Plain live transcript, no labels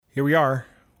Here we are,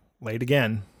 late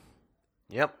again.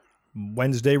 Yep.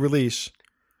 Wednesday release.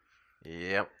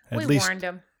 Yep. We warned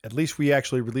them. At least we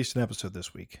actually released an episode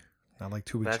this week, not like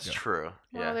 2 weeks ago. That's true.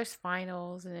 Well, Yeah. there's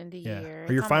finals and end of year.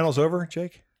 Are your finals over,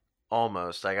 Jake?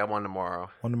 Almost. I got one tomorrow.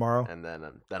 One tomorrow? And then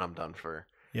I'm done for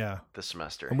the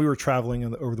semester. And we were traveling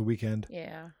over the weekend.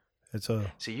 Yeah.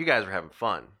 See, you guys were having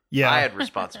fun. Yeah. I had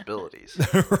responsibilities.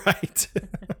 Right.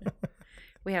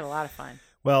 We had a lot of fun.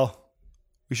 Well,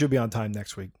 we should be on time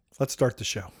next week. Let's start the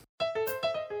show.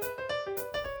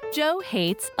 Joe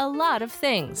hates a lot of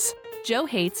things. Joe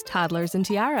hates toddlers and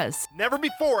tiaras. Never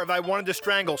before have I wanted to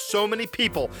strangle so many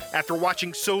people after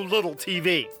watching so little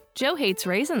TV. Joe hates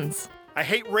raisins. I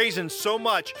hate raisins so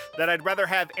much that I'd rather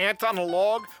have ants on a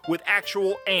log with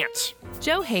actual ants.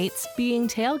 Joe hates being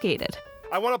tailgated.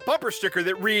 I want a bumper sticker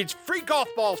that reads, "Free golf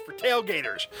balls for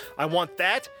tailgaters." I want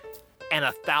that and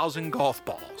 1,000 golf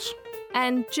balls.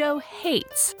 And Joe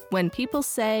hates when people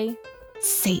say,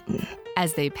 Satan,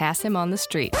 as they pass him on the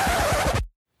street.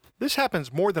 This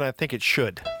happens more than I think it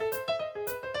should.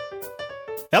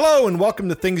 Hello and welcome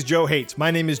to Things Joe Hates. My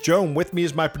name is Joe and with me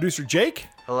is my producer Jake.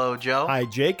 Hello, Joe. Hi,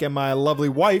 Jake, and my lovely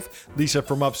wife, Lisa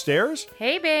from upstairs.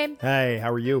 Hey, babe. Hey,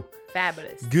 how are you?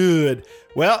 Fabulous. Good.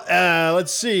 Well,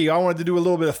 let's see. I wanted to do a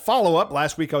little bit of follow-up.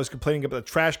 Last week I was complaining about the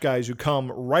trash guys who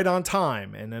come right on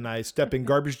time, and then I step in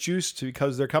garbage juice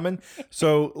because they're coming.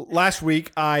 So last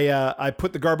week I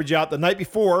put the garbage out the night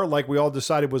before, like we all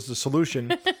decided was the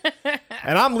solution.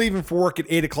 And I'm leaving for work at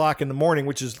 8 o'clock in the morning,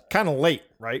 which is kind of late,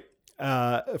 right,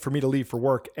 for me to leave for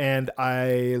work. And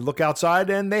I look outside,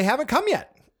 and they haven't come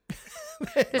yet.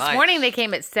 This morning they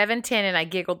came at 7:10 and I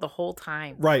giggled the whole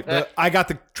time. Right. But I got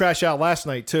the trash out last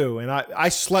night too. And I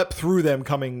slept through them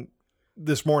coming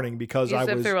this morning because You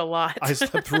slept through a lot. I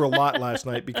slept through a lot last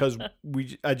night because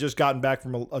I just gotten back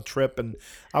from a trip and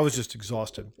I was just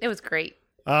exhausted. It was great.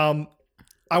 I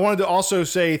wanted to also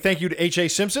say thank you to H.A.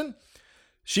 Simpson.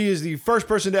 She is the first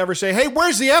person to ever say, "Hey,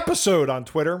 where's the episode?" on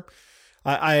Twitter.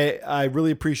 I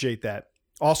really appreciate that.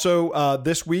 Also,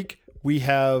 this week, we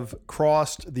have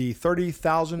crossed the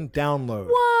 30,000 download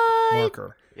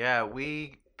marker. Yeah,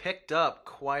 we picked up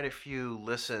quite a few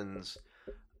listens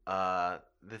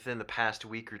within the past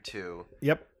week or two.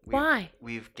 Yep. Why?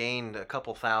 We've gained a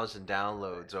couple thousand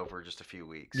downloads over just a few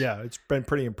weeks. Yeah, it's been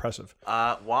pretty impressive.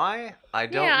 Why? I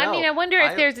don't know. Yeah, I mean, I wonder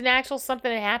if there's an actual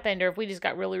something that happened or if we just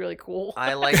got really, really cool.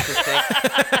 I like to think...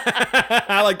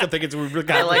 I like to think it's...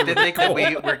 I like to think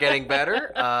that we're getting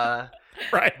better.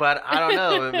 Right. But I don't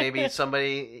know. Maybe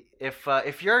somebody,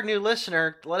 if you're a new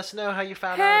listener, let us know how you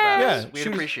found out about us. We'd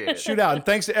appreciate it. Shoot out. And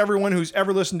thanks to everyone who's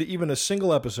ever listened to even a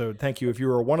single episode. Thank you. If you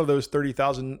were one of those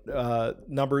 30,000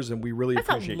 numbers, and we really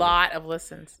appreciate it. That's a lot of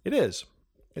listens. It is.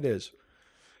 It is.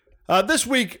 This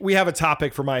week, we have a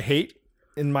topic for my hate.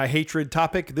 And my hatred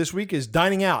topic this week is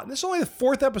dining out. And this is only the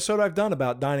 4th episode I've done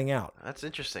about dining out. That's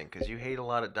interesting because you hate a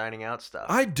lot of dining out stuff.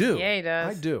 I do. Yeah, he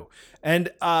does. I do. And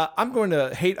I'm going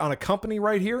to hate on a company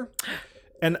right here.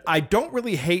 And I don't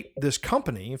really hate this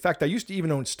company. In fact, I used to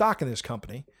even own stock in this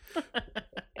company.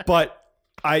 But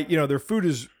their food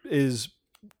is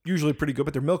usually pretty good,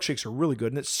 but their milkshakes are really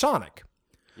good. And it's Sonic.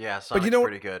 Yeah, Sonic's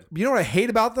pretty good. You know what I hate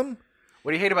about them?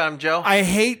 What do you hate about them, Joe? I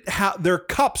hate how their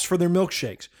cups for their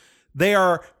milkshakes. They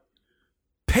are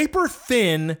paper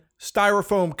thin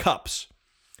styrofoam cups.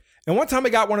 And one time I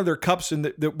got one of their cups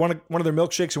and one of their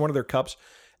milkshakes in one of their cups.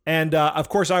 And of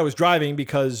course I was driving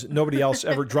because nobody else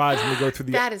ever drives when we go through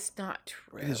the... That is not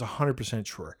true. It is 100%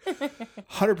 true.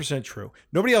 100% true.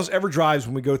 Nobody else ever drives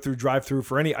when we go through drive-through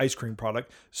for any ice cream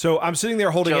product. So I'm sitting there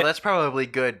holding Joe, it. that's probably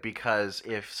good because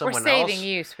if someone We're saving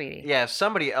you, sweetie. Yeah, if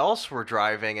somebody else were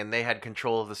driving and they had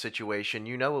control of the situation,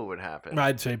 you know what would happen.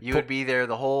 I'd say... You would be there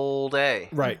the whole day.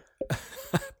 Right.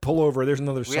 Pull over. There's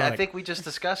another Sonic. I think we just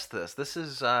discussed this. This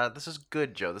is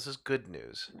good, Joe. This is good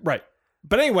news. Right.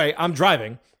 But anyway, I'm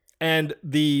driving and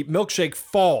the milkshake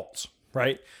falls,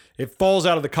 right? It falls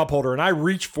out of the cup holder and I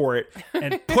reach for it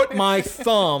and put my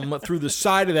thumb through the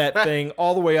side of that thing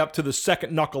all the way up to the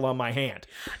second knuckle on my hand.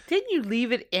 Didn't you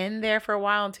leave it in there for a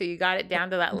while until you got it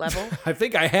down to that level? I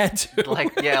think I had to.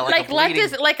 Like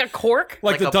like a cork?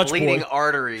 Like the a Dutch bleeding boy.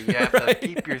 artery. You have to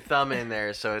keep your thumb in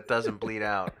there so it doesn't bleed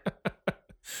out.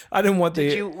 I didn't want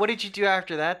What did you do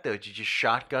after that, though? Did you just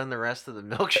shotgun the rest of the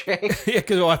milkshake? Yeah,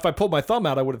 because if I pulled my thumb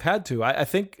out, I would have had to. I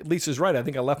think Lisa's right. I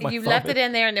think I left my You thumb left it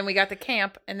in there, and then we got to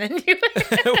camp, and then you...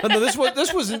 Well, no, this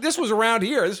was around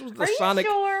here. This was the Sonic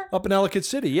sure? up in Ellicott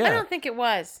City. Yeah. I don't think it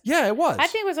was. Yeah, it was. I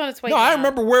think it was on its way No, down. I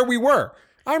remember where we were.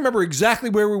 I remember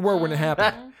exactly where we were when it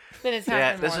happened. Then it's Yeah,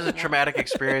 happened this more is a than traumatic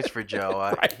experience for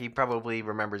Joe. Right. He probably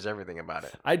remembers everything about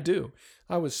it. I do.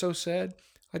 I was so sad.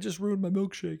 I just ruined my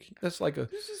milkshake. That's like a...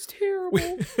 This is terrible.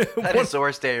 That is the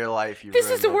worst day of your life. This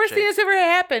is the worst thing that's ever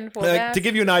happened. To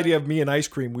give you an idea of me and ice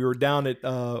cream, we were down at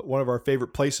one of our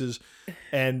favorite places,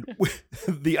 and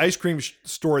the ice cream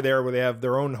store there where they have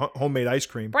their own homemade ice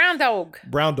cream. Brown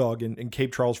Dog in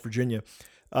Cape Charles, Virginia.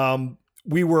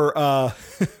 We were...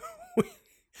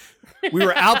 We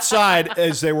were outside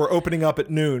as they were opening up at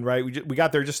noon, right? We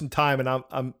got there just in time, and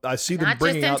I see them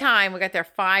bringing out... Not just in time. We got there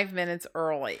 5 minutes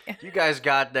early. You guys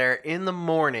got there in the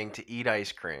morning to eat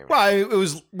ice cream. Well,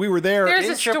 we were there...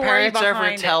 Didn't your parents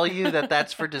ever tell you that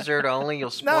that's for dessert only? You'll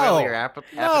spoil your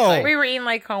appetite? No. We were eating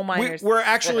like coal miners. We were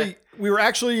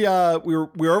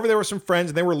over there with some friends,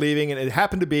 and they were leaving, and it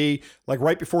happened to be like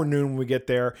right before noon when we get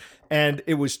there, and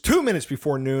it was 2 minutes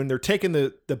before noon. They're taking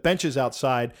the benches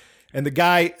outside. And the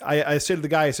guy, I said to the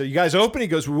guy, I said, "You guys open?" He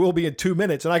goes, "We will be in 2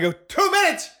 minutes." And I go, 2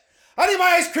 minutes? I need my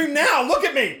ice cream now. Look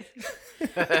at me.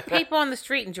 People on the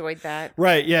street enjoyed that.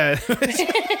 Right, yeah.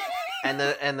 and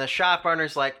the shop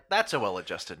owner's like, "That's a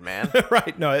well-adjusted man."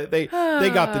 Right, no, they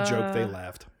got the joke. They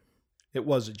laughed. It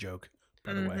was a joke,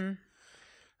 by the way.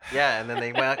 Yeah, and then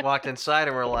they walked inside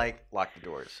and were like, "Lock the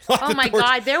doors." Oh my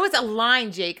God, there was a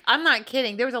line, Jake. I'm not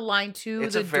kidding. There was a line to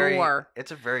the door.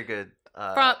 It's a very good...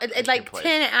 From like place.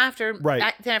 10 after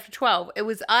 12. It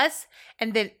was us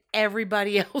and then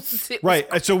everybody else. Right.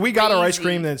 So we got our ice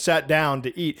cream and then sat down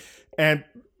to eat. And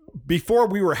before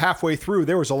we were halfway through,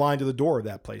 there was a line to the door of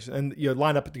that place. And you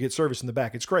line up to get service in the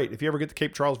back. It's great. If you ever get to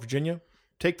Cape Charles, Virginia,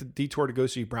 take the detour to go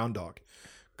see Brown Dog.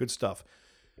 Good stuff.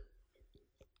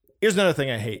 Here's another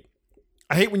thing I hate.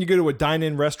 I hate when you go to a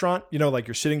dine-in restaurant, like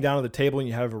you're sitting down at the table and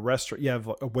you have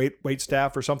a wait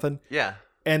staff or something. Yeah.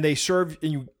 And they serve,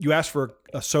 and you ask for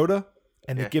a soda,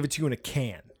 and they give it to you in a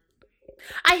can.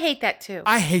 I hate that too.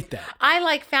 I hate that. I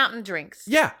like fountain drinks.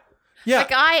 Yeah.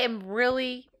 Like I am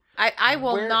really, I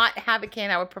will not have a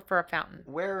can. I would prefer a fountain.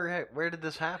 Where did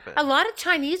this happen? A lot of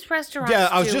Chinese restaurants. Yeah,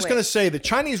 I was just going to say the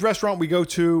Chinese restaurant we go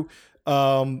to,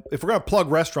 if we're going to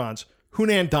plug restaurants,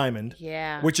 Hunan Diamond.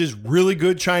 Yeah. Which is really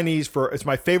good Chinese it's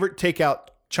my favorite takeout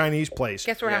Chinese place.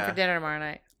 Guess we're having for dinner tomorrow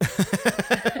night.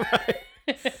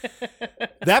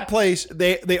 That place,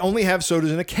 they only have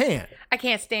sodas in a can. I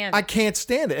can't stand it. I can't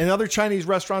stand it. And other Chinese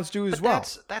restaurants do as well.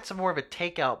 That's more of a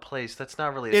takeout place. That's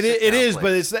not really It is,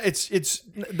 place. But it's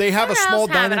they have a small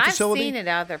dining facility. I've seen it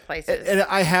other places. And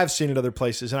I have seen it other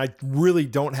places, and I really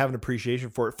don't have an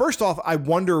appreciation for it. First off, I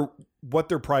wonder what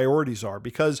their priorities are,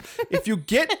 because if you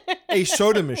get a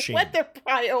soda machine... What their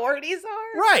priorities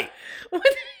are? Right.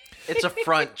 It's a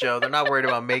front, Joe. They're not worried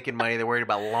about making money. They're worried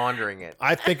about laundering it.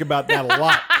 I think about that a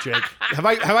lot, Jake. Have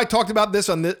I talked about this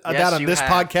on this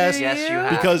podcast? Yes, you have.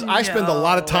 Because I spend a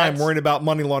lot of time worrying about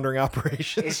money laundering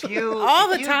operations. If you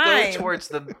time go towards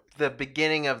the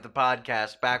beginning of the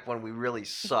podcast, back when we really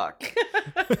sucked,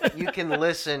 you can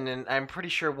listen, and I'm pretty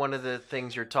sure one of the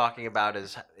things you're talking about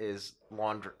is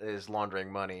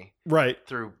laundering money, right,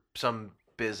 through some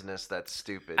business that's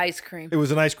stupid. Ice cream. It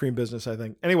was an ice cream business, I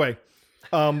think. Anyway.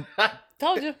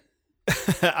 Told you.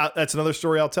 That's another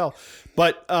story I'll tell.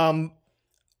 But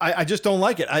I just don't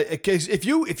like it. If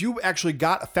you actually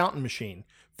got a fountain machine,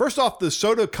 first off, the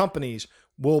soda companies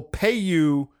will pay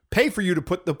for you to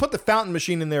put the fountain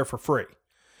machine in there for free.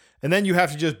 And then you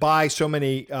have to just buy so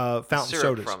many fountain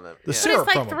sodas. From them. The But syrup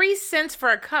it's from like them. 3 cents for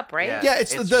a cup, right? Yeah. Yeah,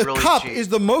 it's the really cup cheap. is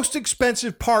the most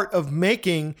expensive part of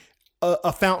making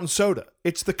a fountain soda.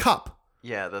 It's the cup.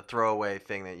 Yeah, the throwaway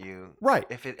thing that you Right.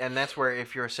 And that's where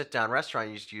if you're a sit down restaurant,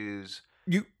 you just use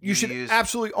You should use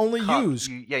absolutely only use.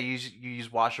 You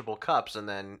use washable cups, and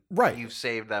then Right. you've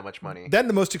saved that much money Then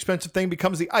the most expensive thing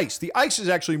becomes the ice. The ice is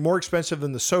actually more expensive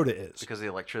than the soda is because of the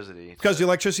electricity. because the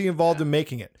electricity involved in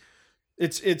making it.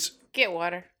 It's Get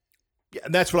water. yeah,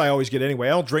 that's what I always get anyway.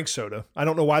 I don't drink soda. I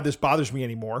don't know why this bothers me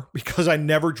anymore because I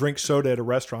never drink soda at a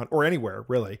restaurant or anywhere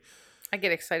really. I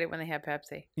get excited when they have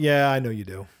Pepsi. Yeah, I know you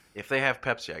do. If they have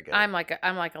Pepsi, I get it. I'm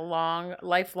like a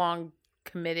lifelong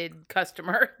committed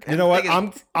customer. You know what? thing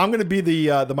is- I'm going to be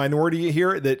the minority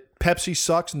here that Pepsi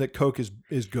sucks and that Coke is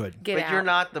good. Get but out. you're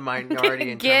not the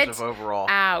minority in Get terms of overall.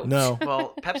 out. No.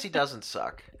 Well, Pepsi doesn't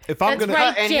suck. If I'm That's going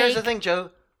right. to And here's the Jake. thing,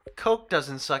 Joe. Coke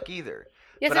doesn't suck either.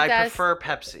 Yes, but it I does. prefer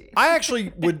Pepsi.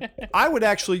 I would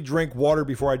actually drink water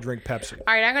before I drink Pepsi.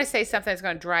 All right, I'm going to say something that's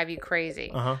going to drive you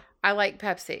crazy. Uh-huh. I like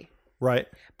Pepsi. Right.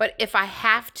 But if I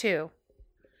have to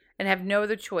and have no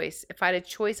other choice, if I had a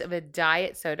choice of a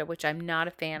diet soda, which I'm not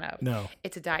a fan of, No.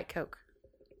 it's a Diet Coke.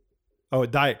 Oh, a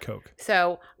Diet Coke.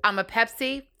 So I'm a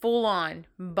Pepsi full on,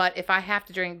 but if I have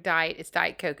to drink diet, it's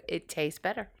Diet Coke. It tastes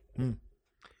better.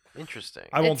 Interesting.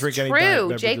 I won't It's drink any diet true,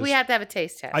 beverages. Jake. We have to have a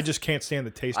taste test. I just can't stand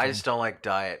the taste. I of just them. don't like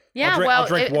diet. yeah, I'll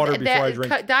drink water before I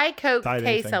drink Diet Coke diet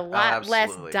tastes anything. a lot less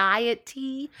Absolutely.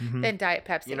 diet-y Mhm. than Diet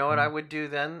Pepsi. You know what I would do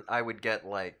then? I would get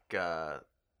like that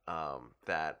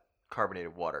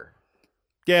carbonated water.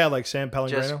 Yeah, like San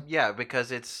Pellegrino.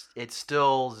 Because it's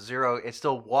still zero. It's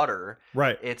still water.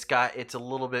 Right. It's a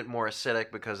little bit more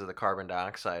acidic because of the carbon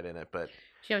dioxide in it, but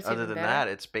You know what's other even than better? that,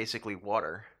 it's basically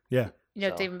water. Yeah. You know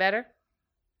what's So- even better?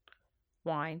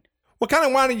 Wine. What kind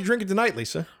of wine are you drinking tonight,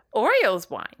 Lisa? Oreos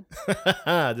wine.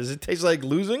 Does it taste like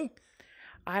losing?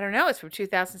 I don't know. It's from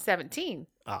 2017.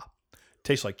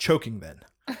 Tastes like choking then.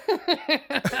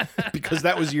 Because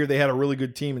that was the year they had a really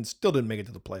good team and still didn't make it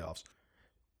to the playoffs.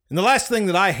 And the last thing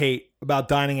that I hate about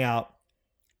dining out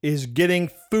is getting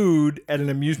food at an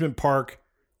amusement park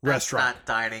restaurant. That's not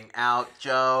dining out,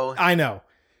 Joe. I know.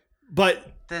 But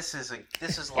This is Yeah,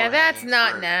 that's low-hanging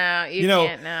not fruit. now. You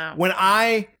can't now.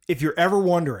 if you're ever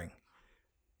wondering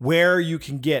where you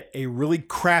can get a really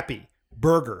crappy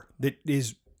burger that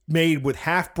is made with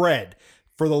half bread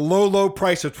for the low, low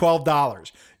price of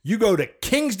 $12, you go to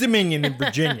King's Dominion in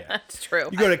Virginia. That's true.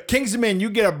 You go to King's Dominion, you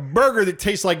get a burger that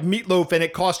tastes like meatloaf and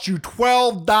it costs you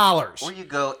 $12. Or you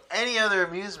go any other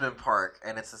amusement park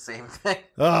and it's the same thing.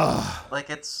 Ugh. Like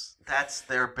that's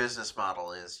their business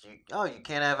model is you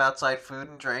can't have outside food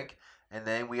and drink, and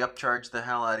then we upcharge the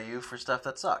hell out of you for stuff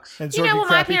that sucks. And You serve know what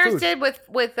my crappy parents food. did with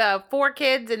 4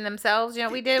 kids and themselves? You know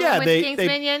what we did Yeah, when we went they- to King's they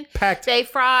Dominion? packed- They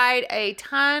fried a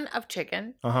ton of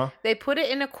chicken. Uh-huh. They put it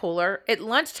in a cooler. At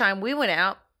lunchtime, we went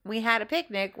out. We had a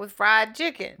picnic with fried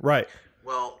chicken. Right.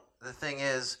 Well, the thing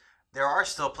is, there are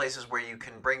still places where you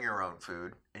can bring your own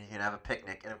food and you can have a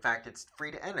picnic, and in fact, it's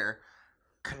free to enter.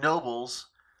 Knoebels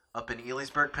up in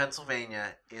Elysburg,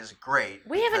 Pennsylvania, is great.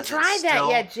 We haven't because tried it's that still-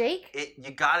 yet, Jake.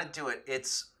 You got to do it.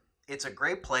 It's a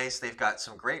great place. They've got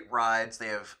some great rides. They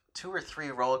have 2 or 3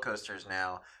 roller coasters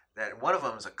now. That one of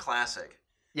them is a classic.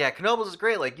 Yeah, Knoebels is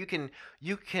great. Like you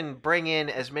can bring in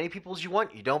as many people as you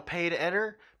want. You don't pay to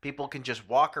enter. People can just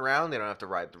walk around. They don't have to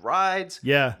ride the rides.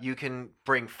 Yeah. You can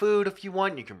bring food if you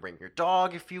want. You can bring your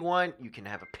dog if you want. You can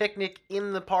have a picnic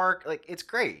in the park. Like it's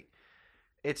great.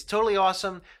 It's totally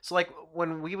awesome. So like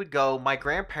when we would go, my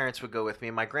grandparents would go with me.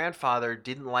 And my grandfather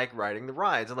didn't like riding the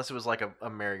rides unless it was like a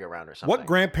merry-go-round or something. What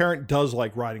grandparent does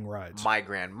like riding rides? My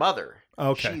grandmother.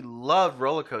 Okay. She loved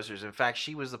roller coasters. In fact,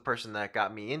 she was the person that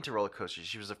got me into roller coasters.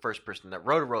 She was the first person that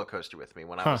rode a roller coaster with me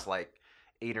when I was like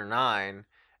 8 or 9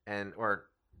 or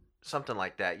something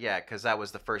like that. Yeah, because that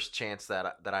was the first chance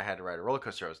that I had to ride a roller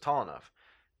coaster. I was tall enough.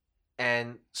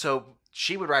 And so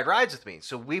she would ride rides with me.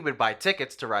 So we would buy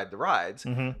tickets to ride the rides.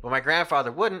 Mhm. But my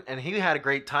grandfather wouldn't. And he had a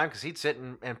great time because he'd sit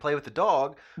and play with the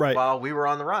dog Right. while we were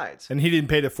on the rides. And he didn't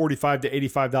pay the $45 to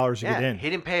 $85 to Yeah, get in. he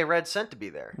didn't pay a red cent to be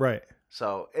there. Right.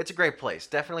 So it's a great place.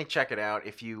 Definitely check it out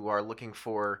if you are looking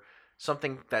for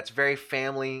something that's very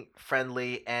family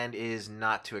friendly and is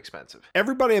not too expensive.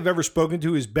 Everybody I've ever spoken to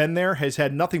who's been there has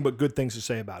had nothing but good things to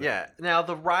say about it. Yeah. Now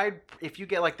the ride, if you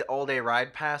get like the all day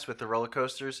ride pass with the roller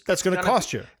coasters, That's going to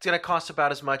cost you. It's going to cost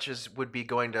about as much as would be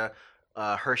going to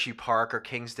Hershey Park or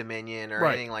King's Dominion or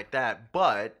Right. anything like that.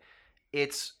 But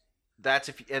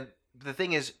and the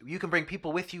thing is, you can bring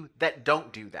people with you that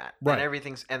don't do that, Right. and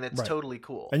it's Right. totally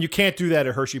cool. And you can't do that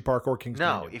at Hershey Park or King's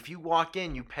No, Dominion. if you walk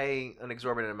in, you pay an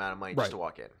exorbitant amount of money Right. just to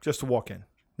walk in. Just to walk in.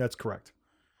 That's correct.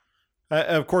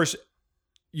 Of course,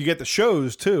 you get the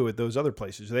shows too at those other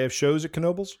places. Do they have shows at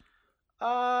Knoebels?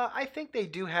 I think they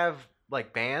do have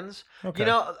like bands. Okay. You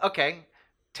know, okay,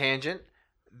 tangent.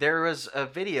 There was a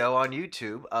video on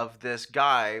YouTube of this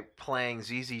guy playing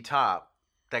ZZ Top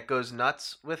that goes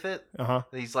nuts with it. Uh-huh.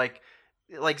 He's like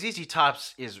ZZ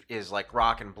Top's is like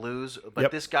rock and blues, but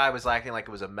Yep. this guy was acting like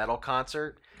it was a metal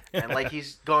concert. And like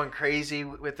he's going crazy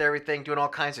with everything, doing all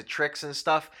kinds of tricks and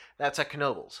stuff. That's at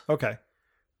Knoebels. Okay.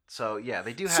 So yeah,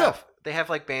 they do So- have they have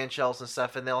like band shells and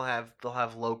stuff, and they'll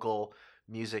have local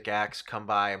music acts come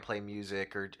by and play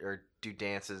music or do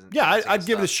dances. And Yeah, dancing I'd and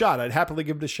give it a stuff. shot. I'd happily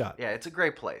give it a shot. Yeah, it's a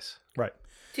great place. Right.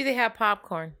 Do they have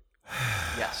popcorn?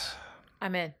 Yes,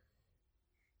 I'm in.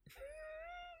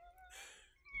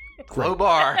 low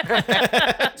bar.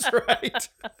 That's right.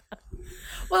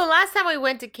 Well, the last time we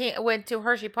went to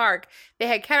Hershey Park, they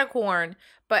had kettle corn,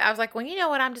 but I was like, well, you know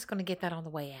what? I'm just going to get that on the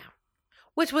way out,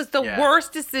 which was the Yeah.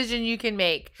 worst decision you can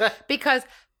make because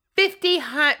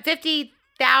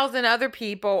 50,000 other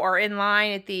people are in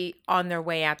line on their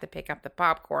way out to pick up the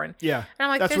popcorn. Yeah. And I'm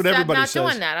like, That's this, what everybody I'm not says.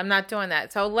 doing that. I'm not doing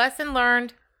that. So lesson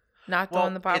learned, not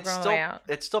throwing the popcorn on the way out.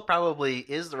 It still probably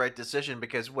is the right decision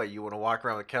because you want to walk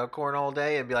around with kettle corn all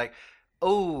day and be like,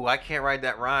 oh, I can't ride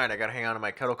that ride. I got to hang on to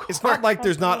my kettle corn. It's not like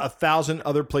there's not 1,000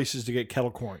 other places to get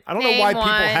kettle corn. I don't know Name why people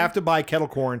one. have to buy kettle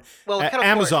corn at kettle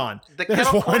Amazon. Corn, the There's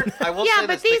kettle one. corn, I will Yeah, say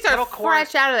but this, the these are kettle corn,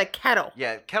 fresh out of the kettle.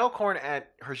 Yeah, kettle corn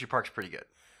at Hershey Park's pretty good.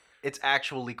 It's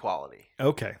actually quality.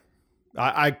 Okay.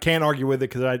 I can't argue with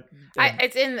it because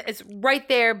It's right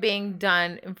there being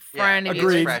done in front of you.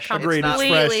 agreed. It's Agreed. It's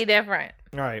completely fresh. different.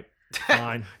 all right,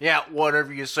 fine. Yeah,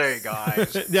 whatever you say,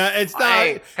 guys. Yeah, it's not.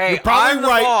 hey, you're probably I'm the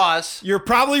right. boss. You're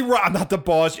probably right. I'm not the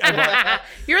boss.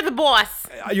 You're the boss.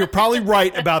 You're probably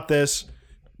right about this,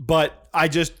 but I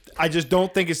just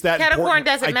don't think it's that Kettle corn important.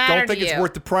 doesn't I matter don't think to it's you.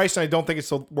 worth the price, and I don't think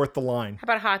it's worth the line. How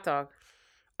about a hot dog?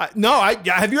 No,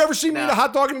 have you ever seen me No. eat a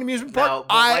hot dog in an amusement park? No,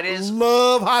 but I what is-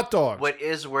 love hot dogs. What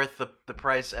is worth the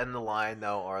price and the line,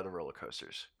 though, are the roller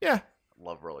coasters. Yeah,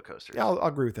 Love roller coasters. yeah, I'll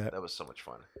agree with that. That was so much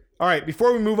fun. All right,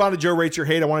 before we move on to Joe Rates Your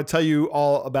Hate, I want to tell you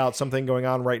all about something going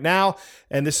on right now.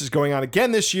 And this is going on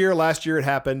again this year. Last year it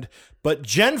happened. But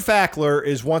Jen Fackler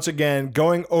is once again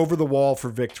going over the wall for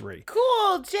victory.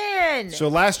 Cool, Jen. So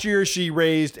last year she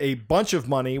raised a bunch of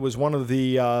money, was one of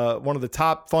the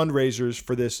top fundraisers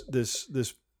for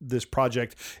this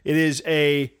project. It is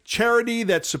a charity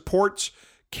that supports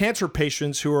cancer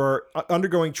patients who are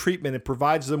undergoing treatment and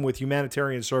provides them with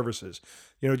humanitarian services,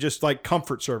 just like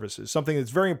comfort services, something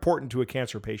that's very important to a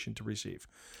cancer patient to receive.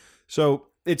 So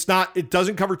it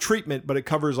doesn't cover treatment, but it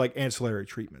covers like ancillary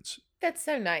treatments. That's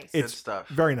so nice. It's Good stuff.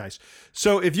 very nice.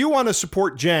 So if you want to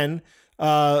support Jen,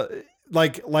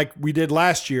 like we did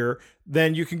last year,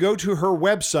 then you can go to her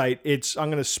website. I'm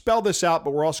going to spell this out,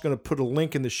 but we're also going to put a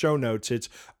link in the show notes. It's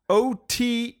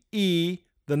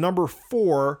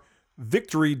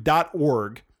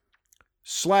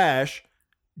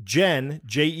OTE4victory.org/Jen,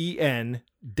 Jen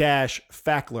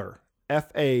 -Fackler,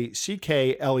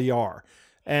 Fackler.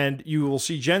 And you will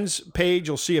see Jen's page.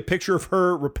 You'll see a picture of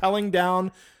her rappelling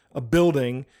down a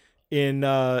building in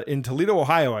Toledo,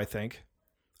 Ohio, I think.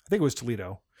 I think it was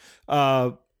Toledo.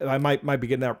 I might be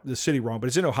getting the city wrong, but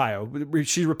it's in Ohio.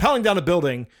 She's rappelling down a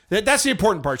building. That's the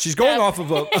important part. She's going off of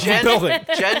a building.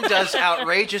 Jen does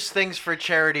outrageous things for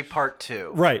charity part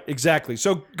 2. Right, exactly.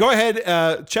 So go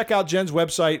ahead, check out Jen's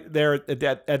website there at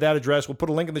that address. We'll put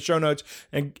a link in the show notes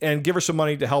and give her some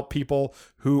money to help people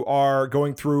who are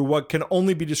going through what can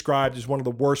only be described as one of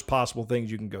the worst possible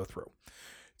things you can go through.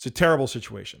 It's a terrible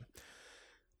situation.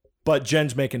 But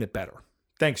Jen's making it better.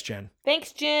 Thanks, Jen.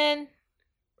 Thanks, Jen.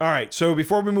 All right, so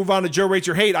before we move on to Joe Rates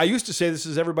Your Hate, I used to say this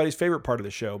is everybody's favorite part of the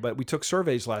show, but we took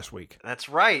surveys last week. That's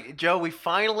right. Joe, we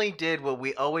finally did what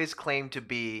we always claimed to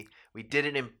be. We did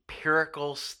an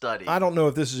empirical study. I don't know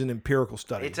if this is an empirical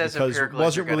study. It's as because empirical it as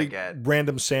wasn't you're really gonna get.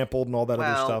 random sampled and all that other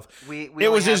Well, stuff. we It only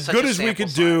was have as such good a as we sample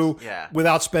could do size. Yeah.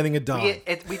 without spending a dime.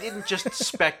 We didn't just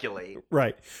speculate.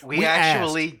 Right. We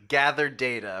actually gathered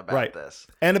data about this.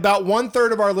 And about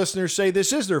 1/3 of our listeners say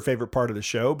this is their favorite part of the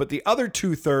show, but the other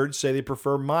 2/3 say they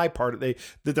prefer my part. That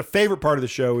the favorite part of the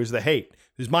show is the hate,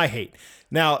 is my hate.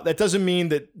 Now, that doesn't mean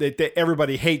that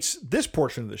everybody hates this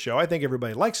portion of the show. I think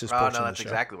everybody likes this Oh, portion no, of the that's show.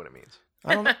 exactly what it means.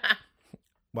 I don't know.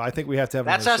 Well, I think we have to have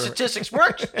That's how another survey. statistics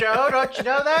works, Joe. Don't you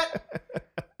know that?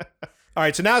 All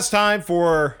right, so now it's time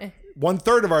for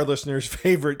 1/3 of our listeners'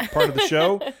 favorite part of the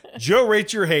show, Joe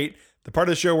Rates Your Hate, the part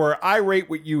of the show where I rate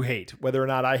what you hate, whether or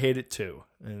not I hate it too.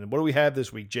 And what do we have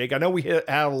this week, Jake? I know we had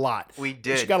a lot. We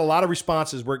did. We got a lot of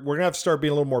responses. We're gonna have to start being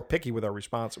a little more picky with our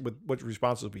response, with what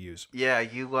responses we use. Yeah,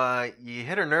 you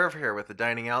hit a nerve here with the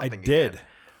dining out I thing. did. Again.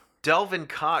 Delvin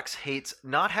Cox hates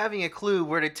not having a clue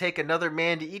where to take another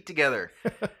man to eat together.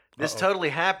 This totally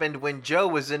happened when Joe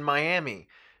was in Miami.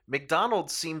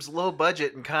 McDonald's seems low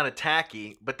budget and kind of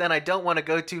tacky, but then I don't want to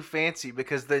go too fancy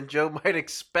because then Joe might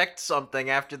expect something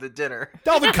after the dinner.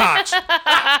 Delvin Cox.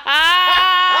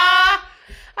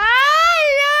 I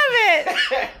love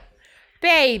it.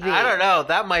 Baby. I don't know.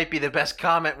 That might be the best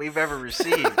comment we've ever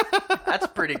received. That's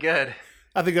pretty good.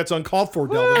 I think that's uncalled for,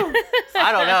 Delvin.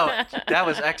 I don't know. That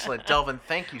was excellent. Delvin,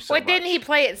 thank you so much. What, didn't he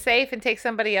play it safe and take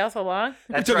somebody else along?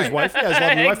 That's he took right. his wife. Yeah, his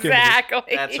lovely wife came with him.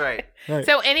 Exactly. That's right. Right.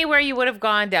 So anywhere you would have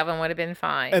gone, Devin would have been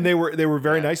fine. And they were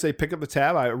very nice. They picked up the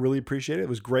tab. I really appreciate it. It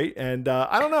was great. And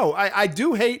I don't know. I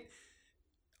do hate.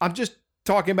 I'm just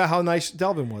talking about how nice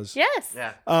Delvin was. yes.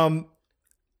 Yeah.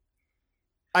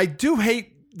 I do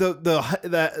hate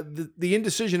the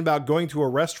indecision about going to a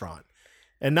restaurant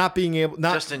and not being able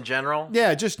Just in general?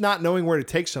 just not knowing where to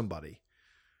take somebody.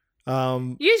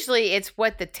 Usually it's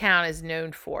what the town is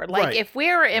known for. Like Right. if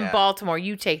we're in Yeah. Baltimore,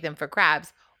 you take them for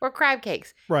crabs or crab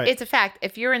cakes. Right. It's a fact.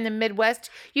 If you're in the Midwest,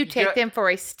 you take go- them for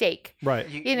a steak. Right.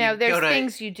 You know, there's go to-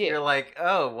 things you do. You're like,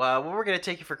 oh, well, we're going to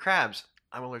take you for crabs.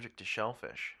 I'm allergic to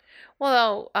shellfish.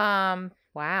 Well,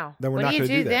 wow. Then we're what not do you gonna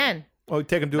do do that. then? Oh,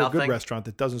 take them to a good Nothing. restaurant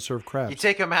that doesn't serve crabs. You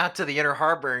take them out to the Inner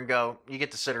Harbor and go, you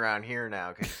get to sit around here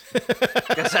now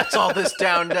because that's all this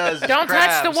town does. Is Don't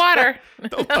touch the crabs. water.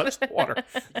 Don't touch the water.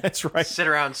 That's right. Sit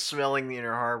around smelling the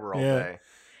Inner Harbor all Yeah. day.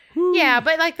 Yeah,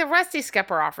 but like the Rusty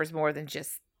Scupper offers more than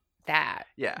just that.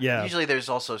 Yeah. Yeah. Usually there's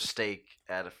also steak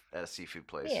at a seafood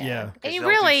place. Yeah. And you they'll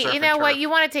do really, surf you and know what? turf. You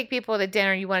want to take people to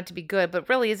dinner, you want it to be good, but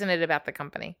really, isn't it about the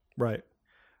company? Right.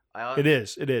 I- It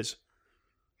is. It is.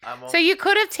 I'm So you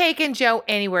could have taken Joe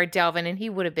anywhere, Delvin, and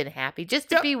he would have been happy just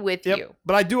to Yep, be with Yep. you.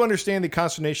 But I do understand the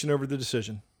consternation over the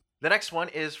decision. The next one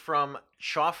is from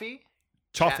Chaffee.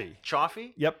 Chaffee.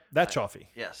 Chaffee? Yep. That Chaffee.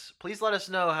 Yes. Please let us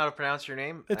know how to pronounce your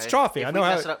name. It's Chaffee. if I we know how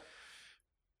mess it- it up,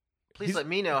 please He's- let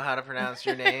me know how to pronounce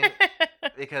your name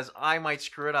because I might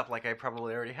screw it up like I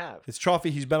probably already have. It's Chaffee.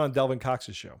 He's been on Delvin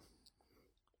Cox's show.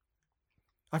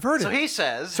 I've heard So it. he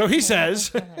says So he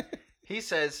says.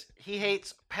 he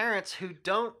hates parents who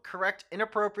don't correct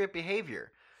inappropriate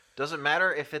behavior. Doesn't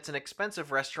matter if it's an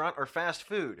expensive restaurant or fast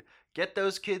food. Get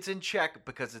those kids in check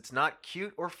because it's not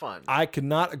cute or fun. I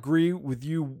cannot agree with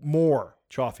you more,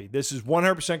 Chaffee. This is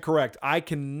 100% correct. I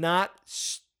cannot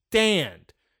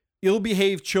stand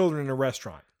ill-behaved children in a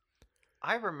restaurant.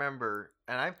 I remember,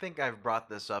 and I think I've brought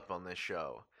this up on this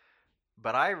show,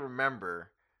 but I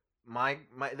remember my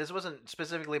this wasn't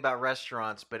specifically about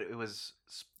restaurants, but it was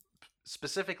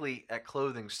specifically at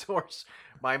clothing stores.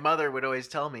 My mother would always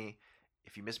tell me,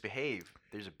 if you misbehave,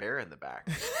 there's a bear in the back.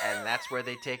 And that's where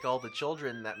they take all the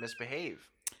children that misbehave.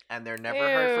 And they're never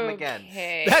heard from again.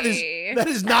 Okay. That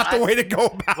is not the way to go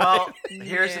about Well,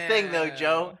 here's the thing though, No.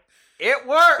 Joe. It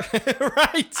worked. it.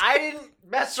 Right. I didn't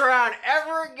mess around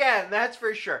ever again, that's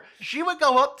for sure. She would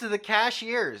go up to the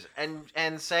cashiers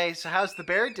and say, so how's the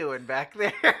bear doing back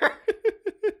there?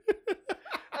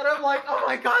 And I'm like, oh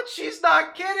my God, she's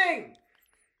not kidding.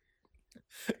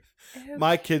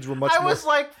 My kids were much I more. was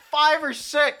like 5 or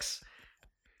 6.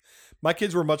 My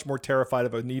kids were much more terrified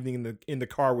of an evening in the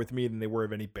car with me than they were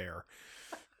of any bear.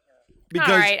 Because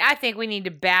All right, I think we need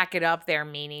to back it up there,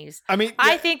 meanies. I mean,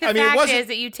 I yeah, think the I mean, it fact wasn't- is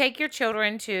that you take your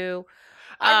children to.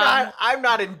 I'm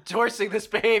not endorsing this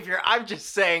behavior. I'm just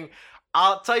saying,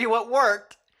 I'll tell you what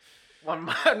worked on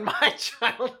my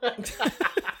childhood.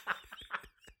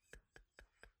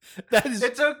 that is.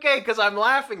 It's okay because I'm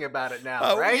laughing about it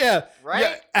now, right? Yeah. Right?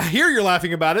 Yeah, I hear you're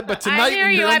laughing about it, but tonight I hear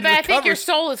when you, you're but under I the think your covers-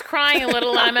 soul is crying a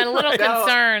little, and I'm a little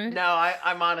concerned. No, I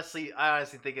honestly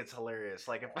think it's hilarious.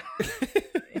 Like,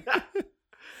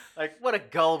 like what a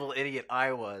gullible idiot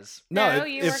I was. No,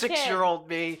 you were a kid. 6-year-old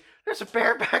me. There's a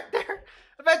bear back there.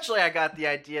 Eventually, I got the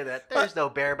idea that there's no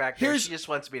bear back there. here's- She just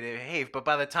wants me to behave. But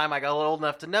by the time I got old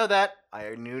enough to know that, I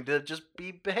knew to just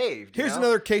be behaved. you Here's know?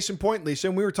 another case in point, Lisa,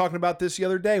 and we were talking about this the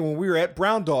other day when we were at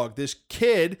Brown Dog. This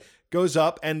kid goes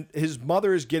up, and his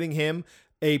mother is getting him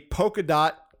a polka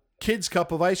dot kids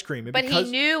cup of ice cream. And But he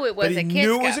because- knew it was but he a kid's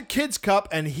knew it was cup. a kid's cup,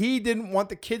 and he didn't want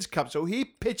the kid's cup, so he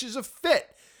pitches a fit.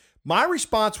 My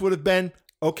response would have been,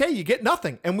 okay, you get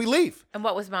nothing, and we leave. And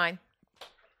what was mine?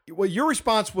 Well, your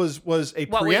response was a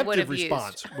What we would preemptive have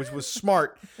response, which was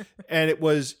smart, and it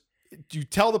was you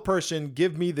tell the person,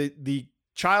 give me the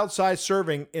child-sized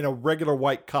serving in a regular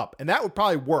white cup, and that would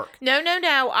probably work. No.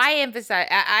 I emphasize.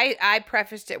 I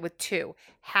prefaced it with 2.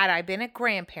 Had I been a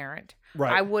grandparent,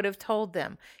 Right. I would have told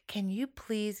them, "Can you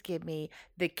please give me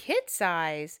the kid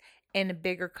size in a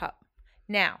bigger cup?"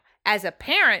 Now, as a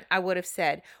parent, I would have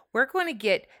said, "We're going to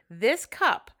get this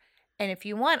cup, and if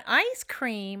you want ice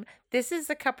cream, this is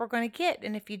the cup we're going to get.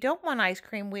 And if you don't want ice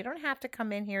cream, we don't have to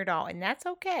come in here at all, and that's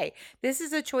okay. This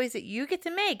is a choice that you get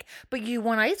to make. But you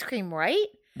want ice cream, right?"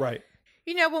 Right.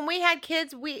 You know, when we had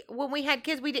kids, we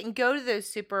didn't go to those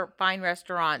super fine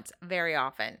restaurants very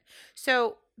often.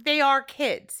 So they are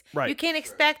kids. Right. You can't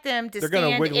expect them to They're gonna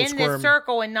stand wiggle and in this squirm.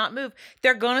 circle and not move.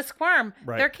 They're gonna squirm.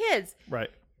 Right. They're kids.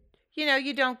 Right. You know,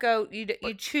 you don't go. You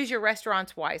choose your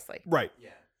restaurants wisely, Right.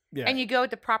 Yeah. and you go at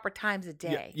the proper times of Yeah.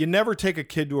 day. You never take a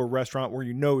kid to a restaurant where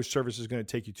you know his service is going to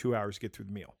take you 2 hours to get through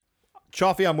the meal.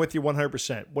 Chaffee, I'm with you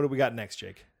 100%. What do we got next,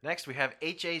 Jake? Next, we have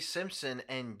H.A. Simpson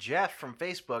and Jeff from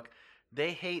Facebook.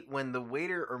 They hate when the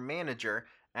waiter or manager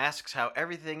asks how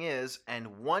everything is, and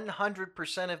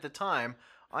 100% of the time,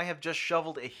 I have just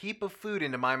shoveled a heap of food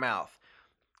into my mouth.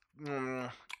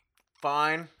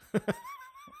 Fine.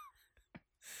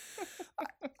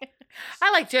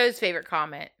 I like Joe's favorite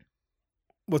comment.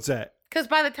 What's that? Because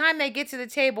by the time they get to the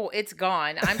table, it's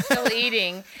gone. I'm still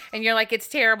eating, and you're like, "It's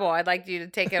terrible. I'd like you to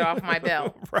take it off my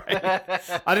bill."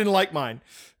 Right. I didn't like mine.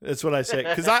 That's what I say.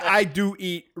 Because I do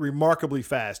eat remarkably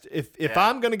fast. If Yeah.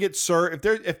 I'm going to get served,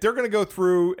 if they're going to go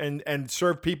through and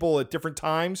serve people at different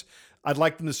times, I'd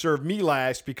like them to serve me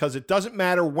last because it doesn't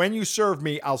matter when you serve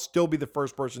me, I'll still be the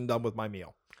first person done with my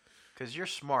meal. Because you're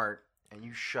smart and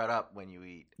you shut up when you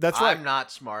eat. That's right. I'm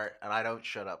not smart and I don't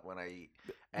shut up when I eat.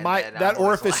 And then That I'm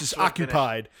always orifice the is last one finished.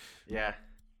 occupied. Yeah.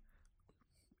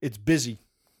 It's busy.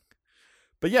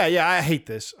 But yeah, I hate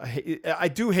this. I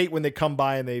do hate when they come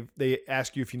by and they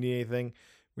ask you if you need anything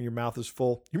when your mouth is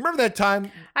full. You remember that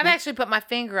time? I've actually put my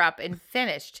finger up and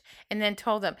finished and then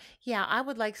told them, yeah, I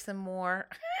would like some more.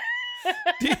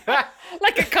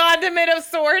 Like a condiment of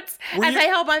sorts as I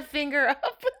held my finger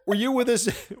up. Were you with us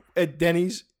at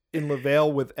Denny's in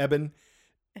LaVale with Eben?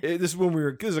 This is when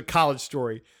this is a college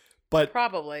story. But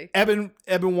Probably. Eben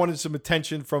wanted some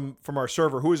attention from our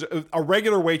server, who was a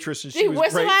regular waitress, and Do she you was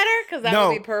whistle great. at her? Because that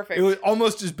would be perfect. It was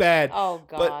almost as bad. Oh,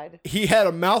 God. But he had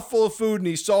a mouthful of food, and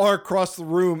he saw her across the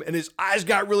room, and his eyes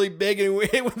got really big, and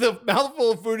with a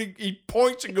mouthful of food, he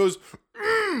points and goes,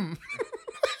 mmm.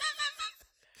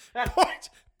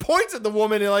 points at the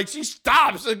woman, and like she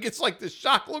stops and gets like this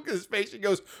shocked look in his face. And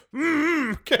goes,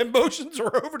 motions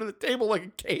her over to the table like a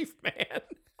caveman.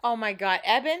 Oh, my God.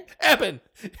 Eben? Eben.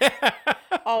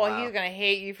 Oh, Wow. he's going to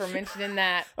hate you for mentioning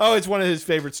that. Oh, it's one of his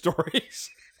favorite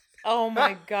stories. Oh,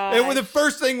 my God. And the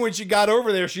first thing when she got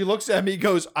over there, she looks at me and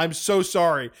goes, I'm so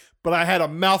sorry, but I had a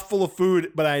mouthful of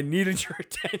food, but I needed your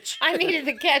attention. I needed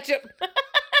the ketchup.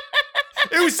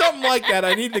 It was something like that.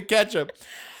 I needed the ketchup.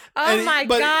 Oh, my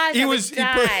God. He I was would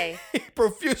die. he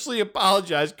profusely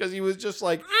apologized because he was just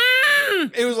like,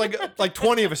 it was like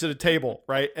 20 of us at a table,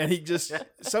 right? And he just,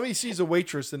 somebody sees a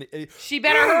waitress and She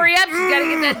better hurry up. She's got to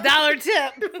get that dollar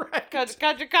tip.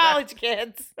 Got your college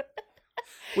kids.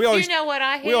 we always, You know what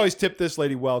I hate? we always tipped this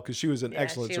lady well because she was an Yeah,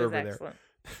 excellent she server was there. excellent.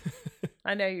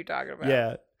 I know who you're talking about.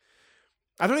 Yeah.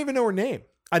 I don't even know her name.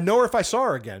 I'd know her if I saw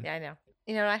her again. Yeah, I know.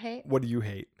 You know what I hate? What do you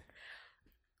hate?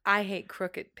 I hate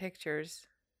crooked pictures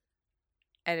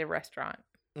at a restaurant.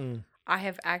 Mm. I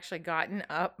have actually gotten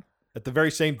up At the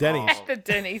very same Denny's. at the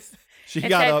Denny's. She and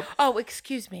got said, up. Oh,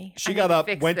 excuse me. She I got need to up,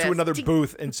 fix went to this." another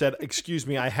booth, and said, "Excuse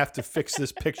me, I have to fix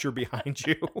this picture behind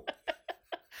you."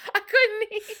 I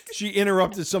couldn't eat. She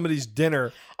interrupted somebody's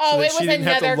dinner. Oh, that it she was didn't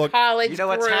have to another look- college You know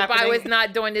what's group. I happening? was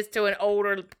not doing this to an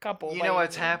older couple. You know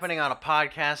what's ladies. happening on a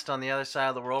podcast on the other side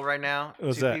of the world right now?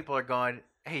 What's Two that? people are going,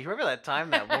 hey, you remember that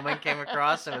time that woman came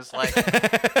across and was like,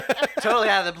 totally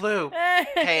out of the blue,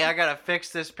 hey, I gotta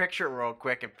fix this picture real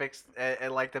quick and fix,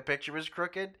 and like the picture was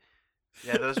crooked?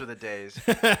 Yeah, those were the days.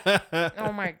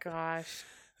 Oh my gosh.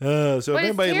 So But if it's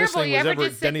anybody terrible. listening You was ever ever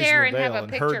just at sit Denny's there in and have LaVale a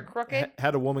and picture heard, crooked?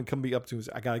 had a woman come be up to us,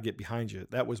 I got to get behind you.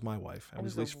 That was my wife. I That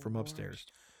was was at least the from worst. upstairs.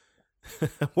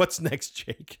 What's next,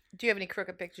 Jake? Do you have any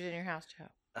crooked pictures in your house, Joe?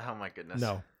 Oh my goodness.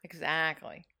 No.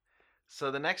 Exactly.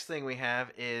 So the next thing we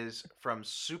have is from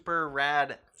Super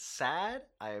Rad Sad,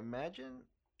 I imagine,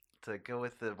 to go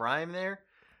with the rhyme there.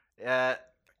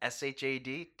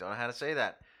 SHAD, don't know how to say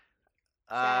that.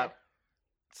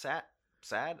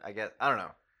 Sad, I guess. I don't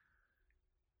know.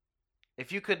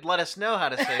 If you could let us know how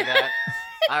to say that,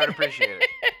 I would appreciate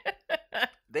it.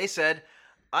 They said,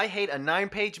 I hate a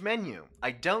 9-page menu.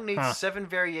 I don't need 7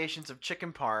 variations of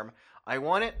chicken parm. I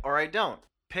want it or I don't.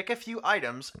 Pick a few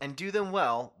items and do them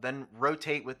well, then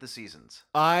rotate with the seasons.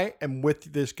 I am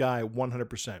with this guy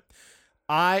 100%.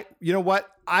 You know what?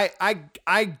 I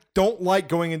don't like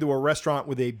going into a restaurant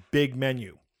with a big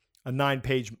menu, a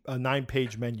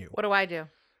 9-page menu. What do I do?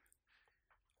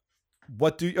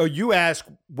 You ask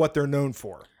what they're known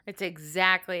for. It's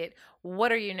exactly it.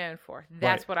 What are you known for?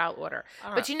 That's Right. what I'll order. I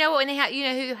don't But you know what? When you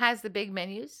know who has the big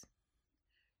menus?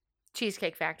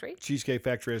 Cheesecake Factory. Cheesecake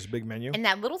Factory has a big menu. And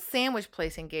that little sandwich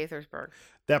place in Gaithersburg.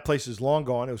 That place is long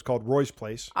gone. It was called Roy's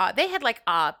Place. They had like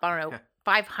I don't know,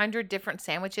 500 different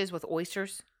sandwiches with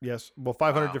oysters. Yes. Well,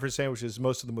 500 Wow. different sandwiches,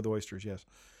 most of them with oysters, yes.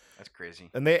 That's crazy.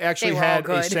 And they actually They were all had a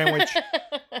good. sandwich.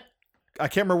 I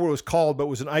can't remember what it was called, but it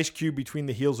was an ice cube between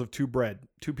the heels of two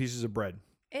pieces of bread.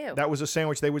 Ew. That was a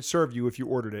sandwich they would serve you if you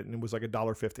ordered it, and it was like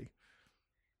 $1.50.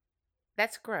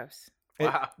 That's gross.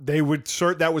 Wow. They would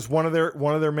serve. That was one of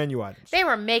their menu items. They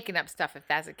were making up stuff if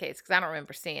that's the case, because I don't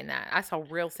remember seeing that. I saw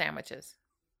real sandwiches.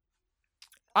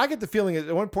 I get the feeling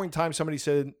at one point in time somebody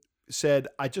said,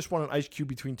 I just want an ice cube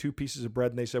between two pieces of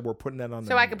bread, and they said we're putting that on.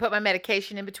 So I could put my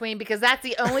medication in between, because that's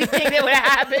the only thing that would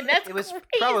happen. That's It was crazy.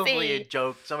 probably a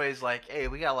joke. Somebody's like, hey,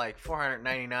 we got like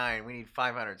 499. We need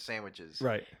 500 sandwiches.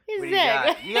 Right. What do you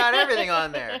got? You got everything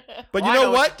on there. But Well, you I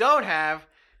know what? You don't have.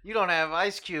 You don't have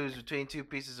ice cubes between 2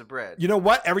 pieces of bread. You know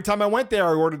what? Every time I went there, I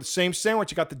ordered the same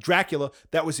sandwich. I got the Dracula.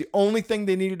 That was the only thing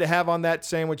they needed to have on that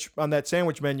sandwich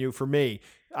menu for me.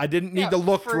 I didn't need Yeah, to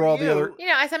look for through all the you. other. You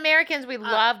know, as Americans, we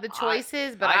love the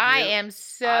choices, but I I do. am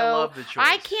so. I love the choice.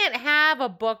 I can't have a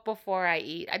book before I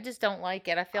eat. I just don't like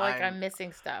it. I feel like I'm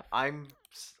missing stuff.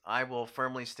 I will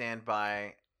firmly stand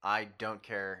by. I don't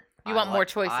care. You want more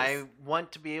choices. I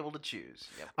want to be able to choose.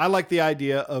 Yep. I like the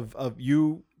idea of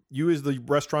you as the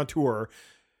restaurateur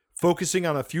focusing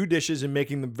on a few dishes and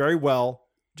making them very well,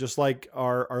 just like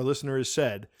our listener has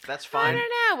said. That's I fine. don't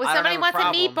know. When I don't somebody have a wants a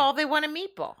problem. meatball, they want a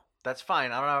meatball. That's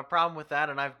fine. I don't have a problem with that,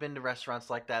 and I've been to restaurants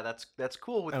like that. That's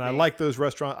cool with And me. I like those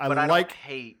restaurants. but I like don't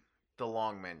hate the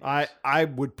long menus. I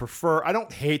would prefer. I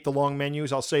don't hate the long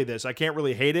menus. I'll say this. I can't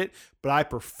really hate it, but I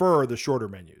prefer the shorter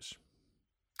menus.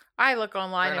 I look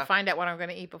online Fair and enough. find out what I'm going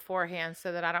to eat beforehand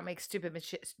so that I don't make stupid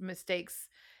mistakes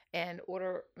and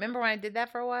order. Remember when I did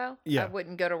that for a while? Yeah. I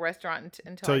wouldn't go to a restaurant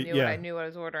until So, I knew yeah. what I knew what I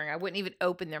was ordering. I wouldn't even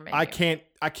open their menu. I can't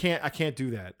do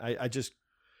that.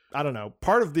 I don't know.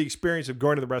 Part of the experience of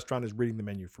going to the restaurant is reading the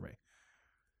menu for me.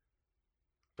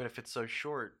 But if it's so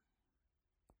short,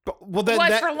 But, well, then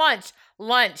What's for lunch?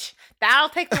 Lunch. That'll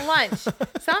take the lunch.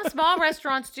 Some small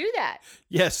restaurants do that.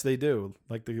 yes, they do.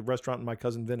 Like the restaurant in my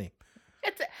cousin Vinny.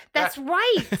 That's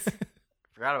right.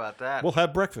 forgot about that. We'll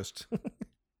have breakfast.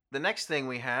 The next thing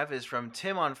we have is from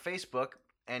Tim on Facebook,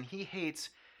 and he hates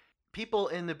people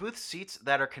in the booth seats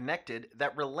that are connected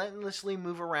that relentlessly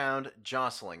move around,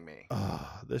 jostling me.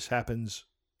 This happens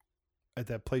at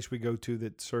that place we go to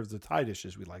that serves the Thai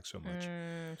dishes we like so much.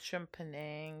 Shrimp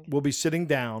Penang. We'll be sitting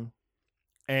down,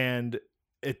 and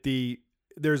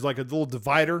there's like a little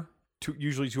divider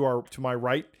usually to my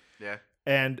right, Yeah.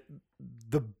 and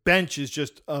the bench is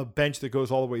just a bench that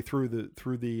goes all the way through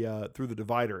the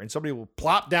divider, and somebody will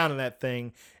plop down in that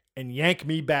thing and yank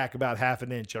me back about half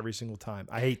an inch every single time.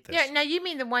 I hate this. Yeah, now you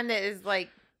mean the one that is like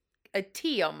a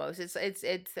T almost.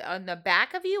 It's on the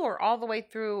back of you or all the way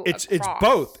through. It's across?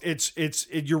 both.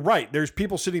 You're right. There's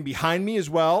people sitting behind me as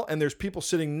well, and there's people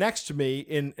sitting next to me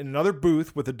in another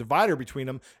booth with a divider between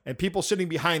them, and people sitting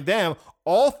behind them.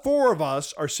 All four of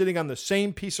us are sitting on the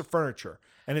same piece of furniture,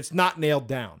 and it's not nailed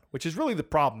down, which is really the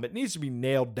problem. It needs to be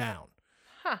nailed down.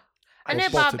 Huh. I Or know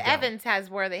bolted Bob down. Evans has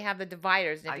where they have the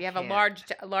dividers, and if I you have can't.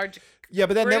 a large Yeah,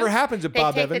 but that never group, happens at they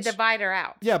Bob take Evans. the divider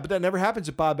out. Yeah, but that never happens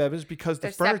at Bob Evans because the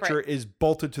They're furniture separate. is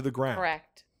bolted to the ground.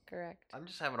 Correct. I'm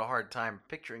just having a hard time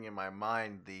picturing in my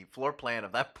mind the floor plan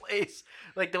of that place.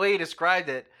 Like the way you described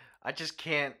it, I just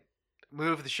can't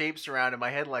move the shapes around in my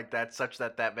head like that such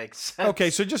that makes sense. Okay,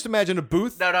 so just imagine a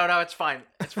booth. No, it's fine.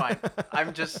 It's fine.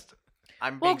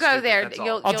 I'm We'll being go stupid, there. that's all.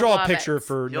 You'll I'll draw a love picture it.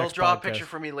 for You'll next draw a podcast. picture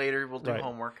for me later. We'll do Right.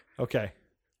 homework. Okay.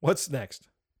 What's next?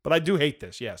 But I do hate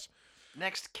this, yes.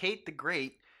 Next, Kate the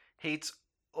Great hates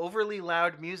overly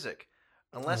loud music.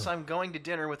 Unless I'm going to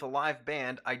dinner with a live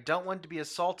band, I don't want to be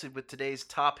assaulted with today's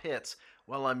top hits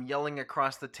while I'm yelling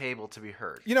across the table to be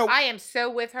heard. You know, I am so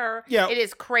with her. Yeah. It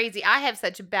is crazy. I have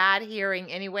such bad hearing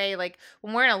anyway. Like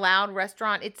when we're in a loud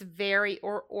restaurant, it's very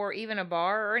or even a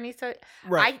bar or any so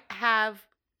right.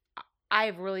 I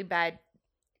have really bad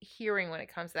hearing when it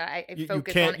comes to that. I You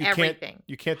focus can't- on you can't- everything.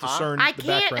 you can't Huh? discern I the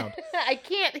can't background. I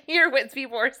can't hear what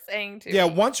people are saying to Yeah,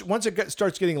 me. once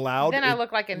starts getting loud, Then I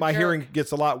look like a my jerk. hearing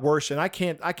gets a lot worse, and I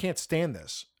can't stand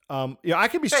this. Yeah, I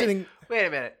could be Hey, sitting Wait a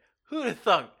minute. Who'd have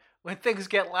thunk? When things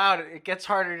get loud, it gets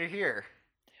harder to hear.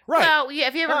 right. Well, yeah,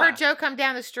 have you ever Huh. heard Joe come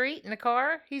down the street in a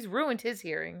car? He's ruined his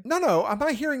hearing. No,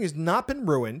 my hearing has not been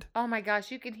ruined. Oh my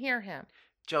gosh, you can hear him.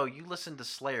 Joe, you listen to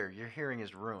Slayer. Your hearing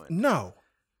is ruined. No,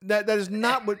 that is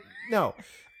not what. No,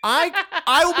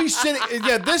 I will be sitting.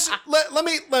 Yeah, let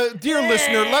me, dear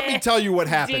listener, let me tell you what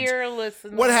happens. Dear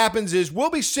listener. What happens is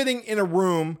we'll be sitting in a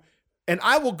room, and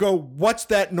I will go, "What's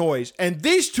that noise?" And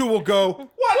these two will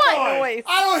go, "What noise?"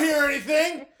 I don't hear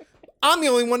anything." I'm the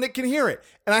only one that can hear it,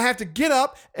 and I have to get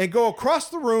up and go across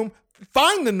the room,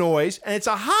 find the noise, and it's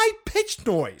a high-pitched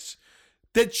noise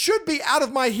that should be out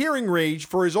of my hearing range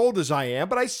for as old as I am,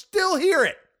 but I still hear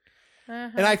it,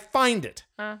 and I find it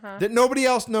that nobody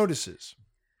else notices.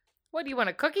 What do you want,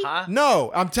 a cookie? Huh?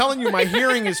 No, I'm telling you, my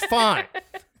hearing is fine. What?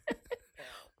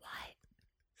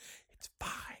 It's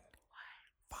fine.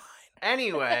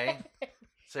 Anyway,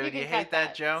 so You do you can hate cut that,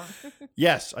 that. Joe?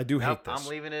 Yes, I do hate Nope, this. I'm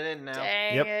leaving it in now.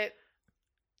 Dang Yep. it.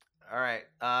 All right.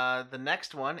 The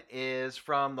next one is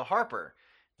from the Harper.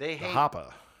 They The hate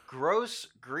Hoppa. gross,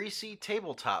 greasy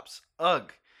tabletops.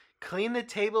 Ugh. Clean the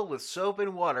table with soap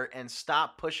and water and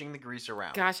stop pushing the grease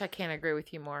around. Gosh, I can't agree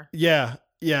with you more. Yeah.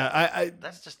 I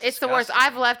That's just It's the worst.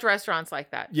 disgusting. I've left restaurants like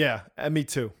that. yeah, me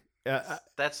too.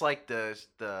 That's like